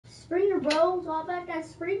Springer, bro. It's all about that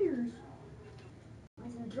Springers. I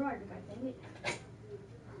said drawer, God dang it.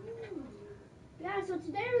 Yeah, so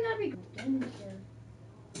today we're gonna be God dang it.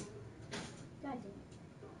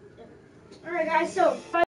 Alright guys, so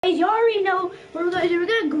you already know we're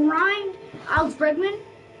gonna grind Alex Bregman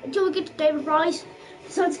until we get to David Price.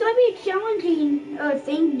 So it's gonna be a challenging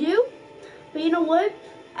thing to do. But you know what?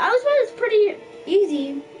 Alex Bregman is pretty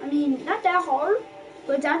easy. I mean, not that hard,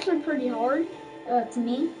 but it's actually pretty hard to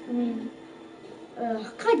me. I mean,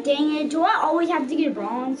 God dang it! Do I always have to get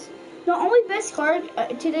bronze? The only best card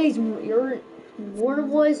today's reward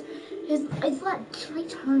was is that Trey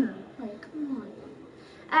Turner. Like, come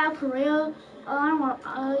on. Correa. I don't want.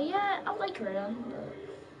 Yeah, I like Correa.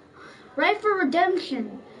 Right for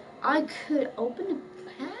redemption. I could open the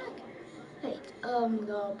pack. Wait. Oh my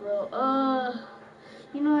god, bro.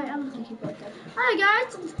 You know what? I'm gonna keep like that. Alright,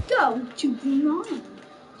 guys, let's go to grind.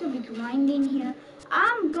 Gonna be grinding here.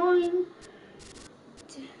 I'm going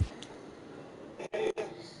to.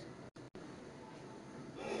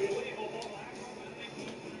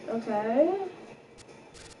 Okay.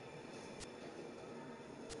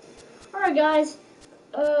 Alright guys,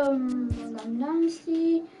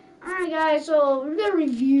 Dynasty. Alright guys, so we're gonna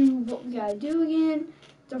review what we gotta do again.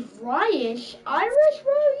 The Irish, bro?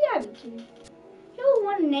 Yeah, be kidding. You don't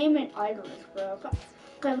want to name it Irish, bro.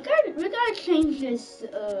 Okay, we gotta change this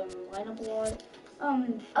lineup a lot.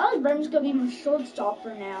 Alex Bregman's gonna be my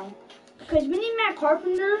shortstopper now. Because we need Matt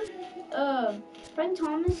Carpenter, Frank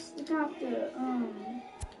Thomas, we got the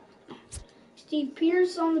Steve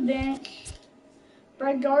Pierce on the bench.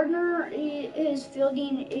 Brett Gardner is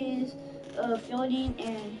fielding and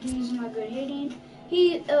he's not good hitting.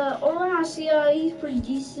 Orlando Arcia, he's pretty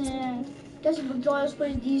decent. Dustin Pedroia's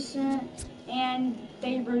pretty decent, and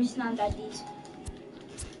Babe Ruth's not that decent.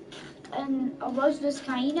 And Rose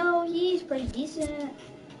Vizcaíno, he's pretty decent.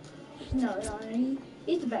 No,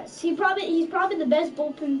 he's the best. He's probably the best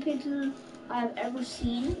bullpen pitcher I've ever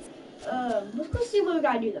seen. Let's go see what we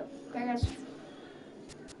gotta do though. Okay, guys.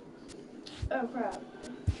 Oh crap.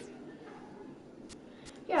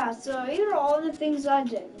 Yeah, so these are all the things I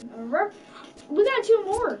did. We got 2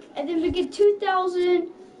 more, and then we get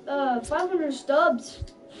 2,500 stubs.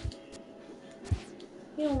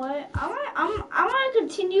 You know what? I'm gonna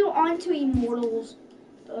continue on to Immortals.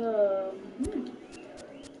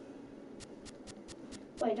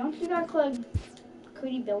 Wait, don't you got like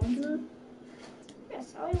Cody Bellinger?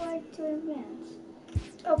 Yes, I like to advance.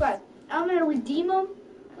 Okay, I'm gonna redeem him.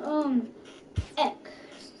 Eck.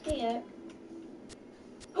 Hey, Eck.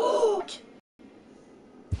 Oh,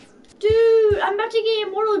 dude, I'm about to get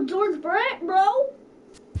Immortal George Brett, bro.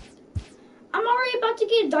 I'm already about to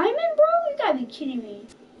get a diamond, bro. You gotta be kidding me.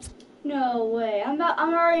 No way. I'm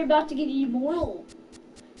already about to get Immortal.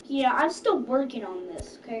 Yeah, I'm still working on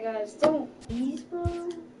this. Okay, guys, don't please, bro.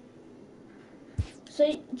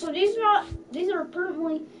 So these are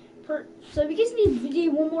permanently. So we just need to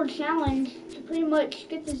do one more challenge to pretty much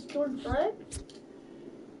get this George Brett.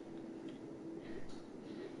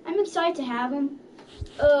 I'm excited to have him.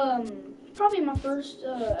 Probably my first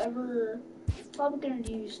ever. Probably gonna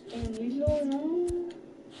do Stan Musial, no?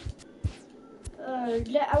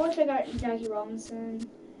 I wish I got Jackie Robinson.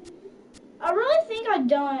 I really think I've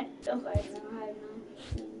done. Okay, no, I have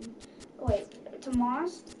no. Wait,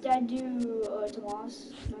 Tomas? Did I do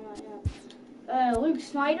Tomas? No, not yet. Luke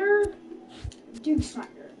Snyder? Duke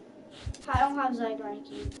Snyder. I don't have Zach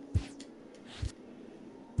Greinke.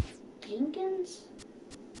 Jenkins?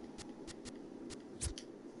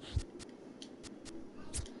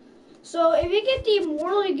 So if you get the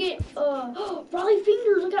Immortal, you get Raleigh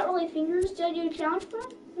Fingers. Look at Raleigh Fingers. Did I do a challenge for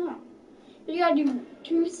him? No. You gotta do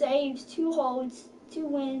 2 saves, 2 holds, 2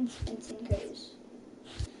 wins, and 10 Ks.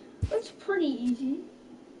 That's pretty easy.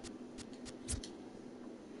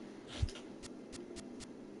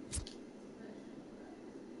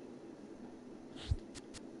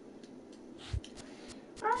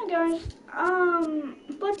 Alright guys.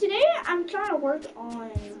 But today I'm trying to work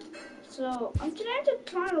on. So I'm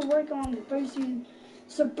trying to work on the first season.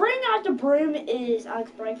 So bring out the broom is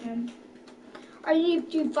Alex Bregman. I need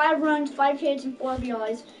to do 5 runs, 5 hits, and 4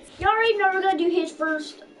 RBIs. You already know we're gonna do hits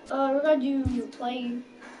first. We're gonna do play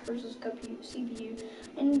versus CPU.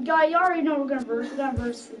 And guys, you already know we're gonna verse. We're gonna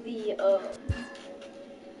verse the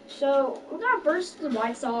So we're gonna verse the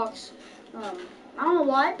White Sox. I don't know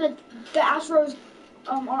why, but the Astros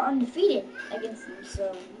are undefeated against them.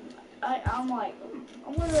 So I'm like, I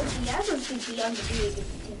wonder if the Astros could be undefeated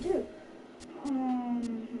against the team too.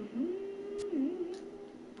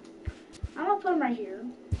 I'm gonna put him right here.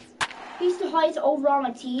 He's the highest overall on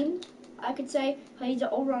my team. I could say he's the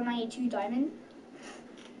overall 92 diamond.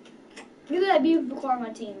 Look at that beautiful car on my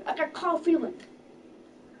team. I got Carl Freeland.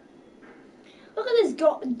 Look at this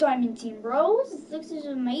diamond team, bro. This looks just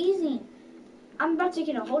amazing. I'm about to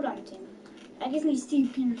get a whole diamond team. I guess I need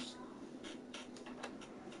Steve Pierce.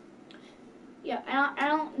 Yeah, I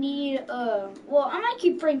don't need well, I might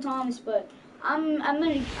keep Frank Thomas, but I'm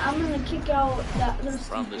gonna kick out that little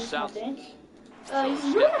from the south. He's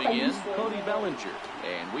really Stepping in, Cody Bellinger,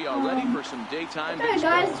 and we are ready for some daytime okay,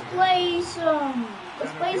 baseball. guys,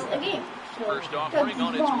 let's play a game. So, first offering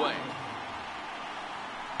on its way.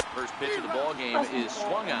 First pitch of the ball game is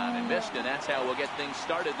swung on and missed, and that's how we'll get things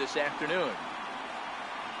started this afternoon.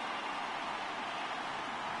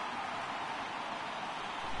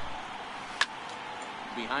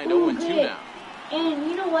 Behind 0-2 now. And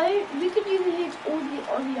you know what? We could do the hits or the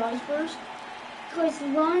RBIs first. Because the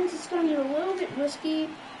runs is going to be a little bit risky.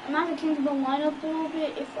 I'm going to change the lineup a little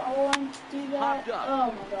bit if I want to do that.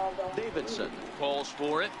 Oh my god, bro. Davidson calls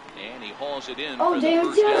for it, and he hauls it in for the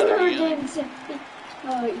Davidson, first out of the Davidson.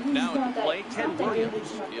 Now at the plate, Ted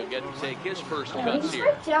Williams. He'll get to take his first cuts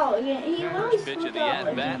here. First pitch of the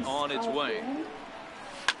at-bat on its way.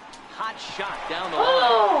 Hot shot down the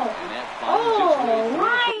line. And that finds its way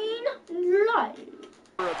right.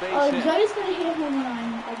 Judge's going to hit a home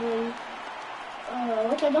run, I believe.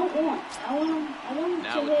 Which I don't want. I want him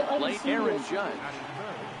now to hit like plate, a single. Aaron Judge.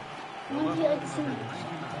 I want to hit like a single.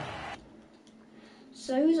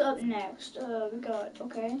 So who's up next? We got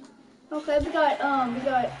we got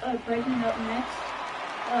Bregman up next.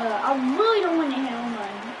 I really don't want to hit a home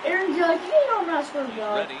run. Aaron Judge, you hit home runs for a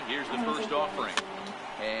god. Ready? Here's the first offering,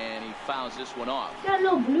 and he fouls this one off. Got a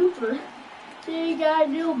little blooper. So you got a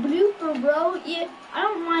little blooper, bro. Yeah, I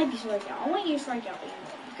don't mind if you strike out. I want you to strike out.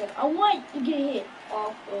 Because I want to get a hit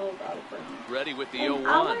off of Bregman. Ready with the 0-1.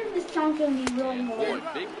 I wonder this count's going to be really hard.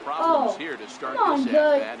 Boy, big problems here to start this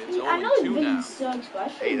at-bat. It's 0-2 I know his now. Sucks, but I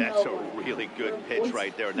hey, that's a really good pitch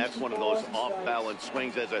right there. And that's one of those off-balance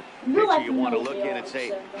swings as a pitcher you want to look in and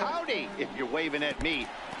say, howdy, if you're waving at me.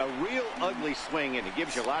 A real ugly swing, and it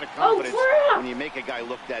gives you a lot of confidence when you make a guy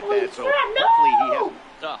look that bad. So hopefully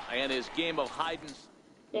he has... and his game of hiding...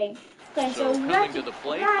 Dang. Okay, so coming to the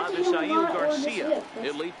plate, Avisail Garcia.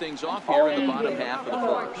 He'll lead things off here in the bottom half of the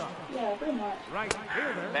first. Yeah, pretty much.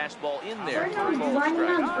 Fastball in there. Alex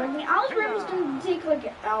Bregman's going to take like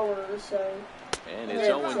an hour or so. And it's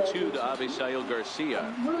 0-2 to Avisail Garcia.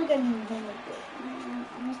 I'm really going to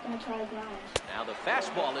I'm just going to try to ground. Now the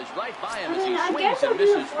fastball is right by him as he swings and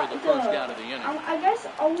misses for the first out of the inning. I guess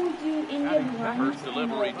I won't do any of the first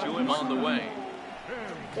delivery to him on the way.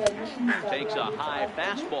 Takes a high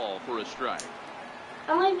fastball for a strike. I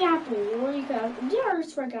don't even have to worry because did I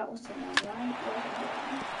strike out with someone, right?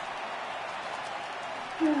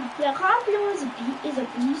 Yeah, Carl Freeland is a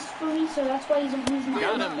beast for me, so that's why he's my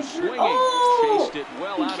got him swinging. Oh! Chased it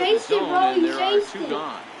well out of the zone, and there are two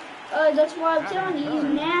gone. That's why I'm telling you, he's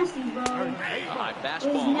nasty, bro. A high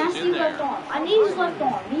fastball he's nasty is in there. Left arm. I need his left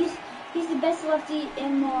arm. He's the best lefty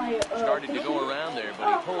in my. Started to go around there, but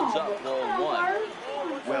he holds up ball one.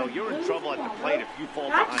 Well, you're in trouble at the plate if you fall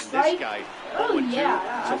behind this guy. Oh,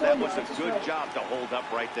 yeah. So that was a good job to hold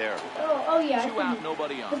up right there. Oh yeah. 2 out,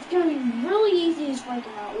 nobody on. It's going to be really easy to strike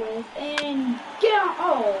him out with. And get out.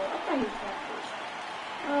 Oh, I thought he was going first.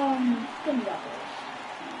 Couldn't get first.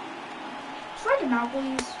 Strike him out,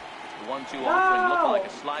 please. 1-2 offering looked like a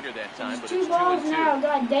slider that time, but it's 2-2. 2 balls now.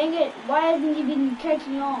 God dang it. Why hasn't he been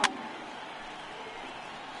catching on?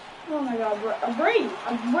 Oh my god, Brady.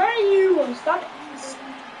 You stop it.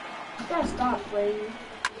 You gotta stop, Brady.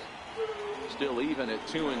 Still even at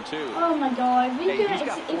 2-2. Oh my god, if he's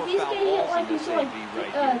got gonna hit like he's like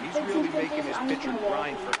he's really making his pitcher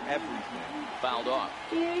grind for everything. Fouled off.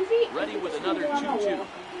 Dude, ready with another 2-2.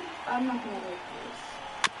 I'm not gonna wait for this.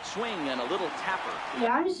 Swing and a little tapper.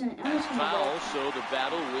 Yeah, I'm just gonna foul, so the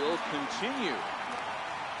battle will continue.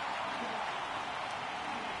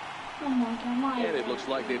 Come on. And it looks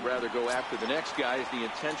like they'd rather go after the next guy as the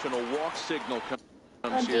intentional walk signal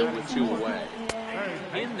comes here with 2 away.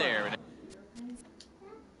 In there. And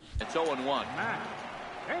it's 0-1.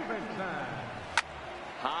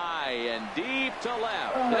 High and deep to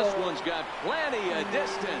left. This one's got plenty of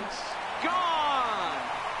distance. Gone!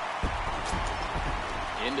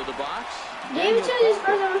 Into the box. Davidson is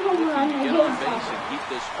first on home run. Get on base and keep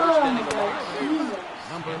this first inning alive.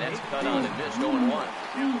 And that's cut on and missed 0-1.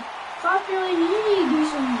 Popular, you need to do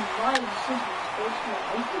some wide decisions.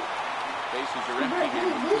 Bases are empty here.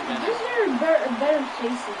 This is better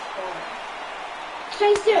chases for.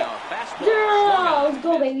 Chase it! Fastball. Yeah, let's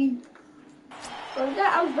go, baby. But we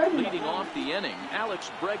got Alex Bregman. Leading off the inning,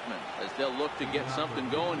 Alex Bregman, as they'll look to get something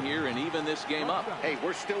going here and even this game up. Hey,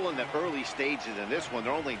 we're still in the early stages in this one.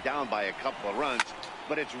 They're only down by a couple of runs.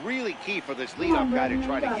 But it's really key for this leadoff guy to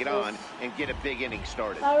try to get on and get a big inning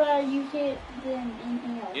started. How about you hit them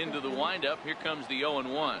into the windup? Here comes the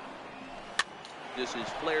 0-1. This is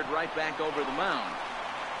flared right back over the mound.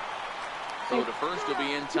 Throw to first will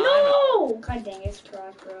be in time. No! God dang, it's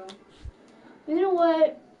trash, bro. You know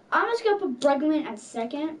what? I'm just gonna put Bregman at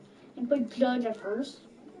second and put Judge at first.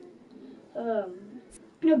 No,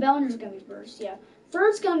 Bellinger's gonna be first. Yeah,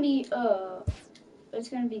 third's gonna be it's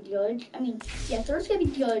gonna be Judge. I mean, yeah, third's gonna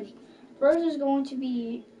be Judge. First is going to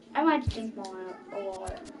be. I might have to change my lineup a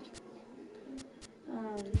lot.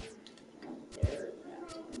 There.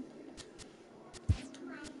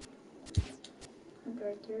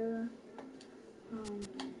 Right there.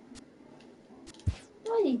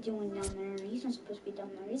 What is he doing down there? He's not supposed to be down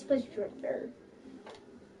there. He's supposed to be right there.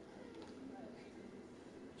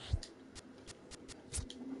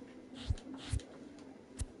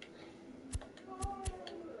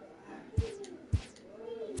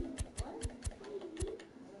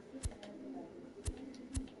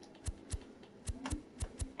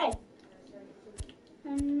 Hey.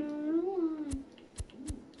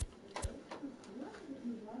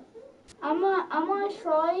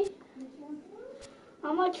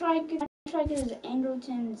 I'm gonna try to get his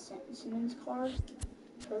Andrelton Simmons card.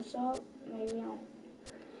 First up, maybe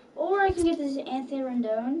or I can get this Anthony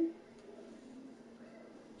Rendon.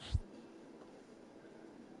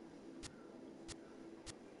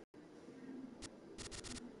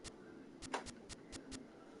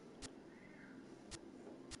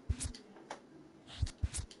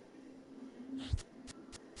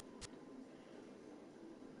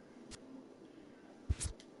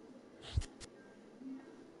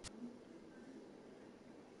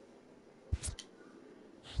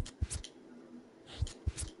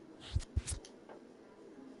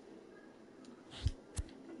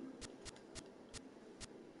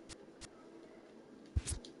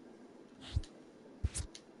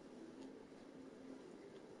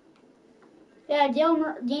 Yeah,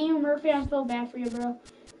 Daniel Murphy, I feel bad for you, bro.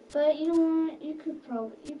 But you know what?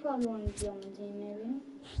 You probably want to be on the team, maybe.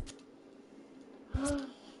 I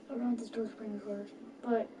don't want this George Springer card,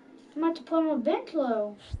 but I'm about to put him on bench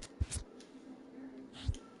low.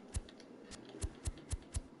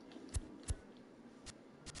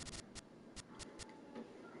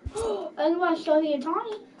 I want to show you a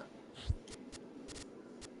Tawny.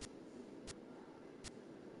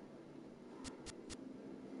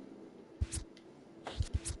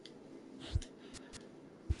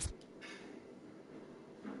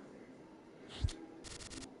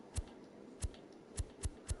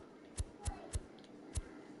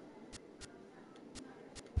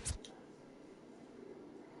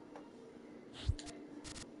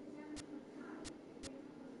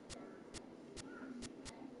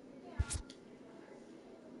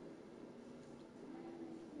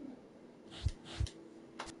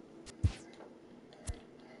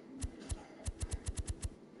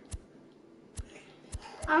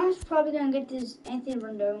 I'm probably gonna get this Anthony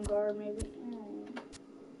Rendon card, maybe.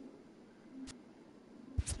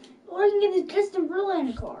 Or I can get this Justin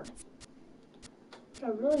Verlander card, which I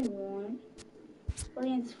really want. Or I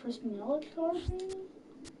can get this Chris Miller card, maybe.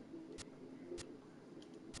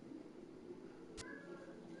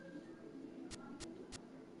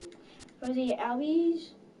 Or the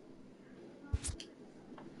Albies.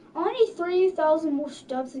 I need 3,000 more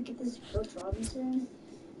stuff to get this Brooks Robinson,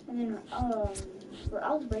 and then for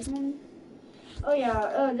Alex Bregman. Oh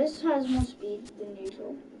yeah, this has more speed than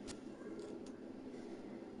usual.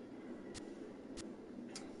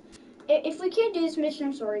 If we can't do this mission,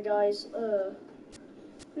 I'm sorry guys. I'm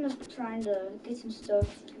just trying to get some stuff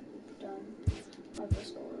done. My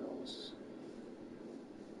first orders.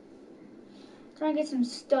 Trying to get some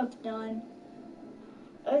stuff done.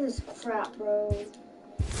 This is crap, bro.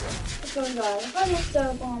 Sorry guys, if I messed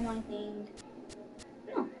up on my thing.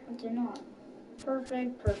 No, I did not.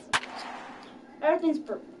 Perfect. Everything's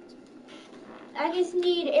perfect. I just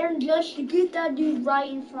need Aaron Judge to get that dude right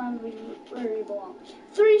in front of where he belongs.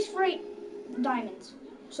 3 straight diamonds.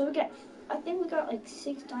 So I think we got like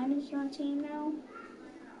 6 diamonds in our team now.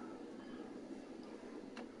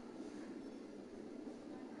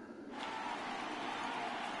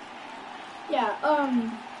 Yeah,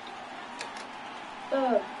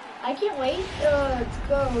 I can't wait to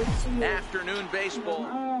go to afternoon baseball.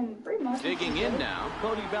 Pretty much. Digging in now,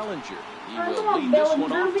 Cody Bellinger. He Come will on, lead this one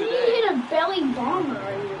Bellinger. off We need to today. hit a belly bomber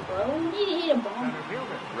right here, bro. We need to hit a bomber.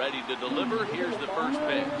 Ready to deliver. Here's the first Bomber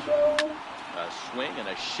right pitch. here, bro. A swing and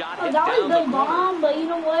a shot Oh, hit that was down a the good corner. bomb, but you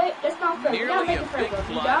know what? That's not fair. You gotta Nearly make a it fair, big bro. You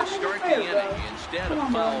fly gotta to make it start fair, the bro. inning instead Come of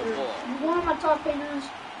on, foul bro. ball. You're one of my top hitters,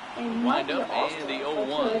 and might Wind be up also and the a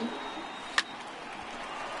 0-1. good.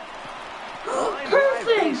 Line drive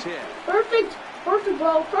base Perfect! hit. Perfect! Perfect,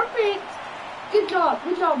 bro. Perfect! Good job,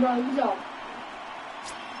 bro. Good job.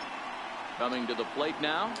 Coming to the plate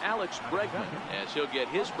now, Alex Bregman, as he'll get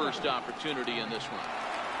his first opportunity in this one.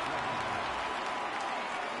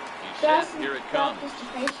 He's set. Here it comes.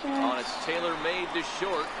 On its tailor-made to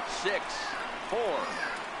short. 6, 4,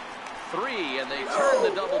 3, and they turn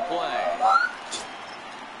the double play.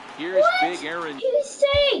 Here's big Aaron. He's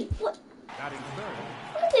safe! What?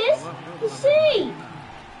 Look at this! He's safe!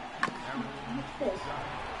 What's this?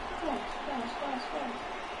 Fast.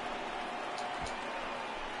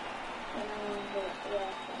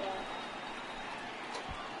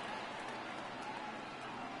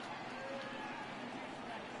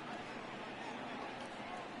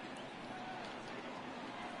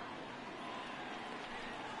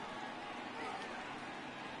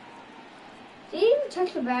 Did he even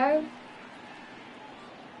touch the bag?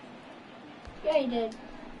 Yeah, he did.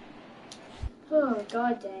 Oh,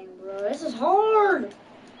 god dang, bro. This is hard!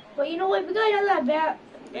 But you know what? We gotta have that bat.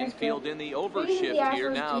 Infield in the overshift here.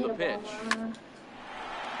 Now the pitch.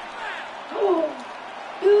 Oh,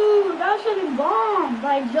 dude, that should be bomb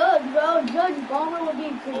by Judge, bro. Judge bomber would be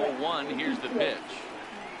good. 0-1. Here's the pitch.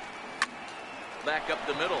 Back up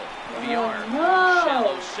the middle. VR. No.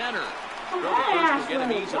 Shallow center. Throw the first will get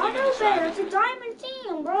him easily. I know better. It's a diamond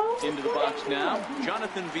team, bro. Into the box now,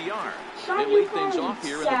 Jonathan VR. Shiny They lead things off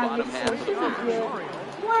here in the bottom half of the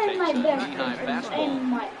first. One of my Takes a best knee-high friends fastball. and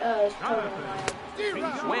my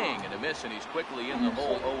Swing and a miss, and he's quickly in the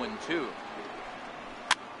hole. 0-2.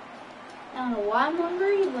 I don't know why I'm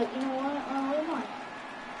hungry, but you know what? I don't mind.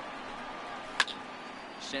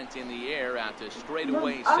 Sent in the air out to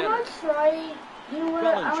straightaway I'm center. not trying. You know what?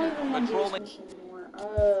 I don't even want to do Controlling. this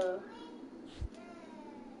anymore.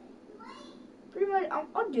 Pretty much,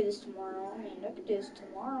 I'll do this tomorrow. I mean, I could do this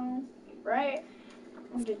tomorrow, right?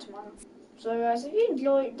 I'll do it tomorrow. So, guys, if you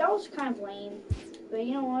enjoyed, that was kind of lame. But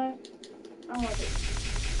you know what? I want to.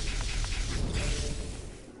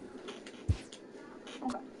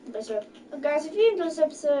 Okay, so, guys, if you enjoyed this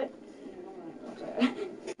episode,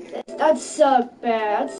 that's bad.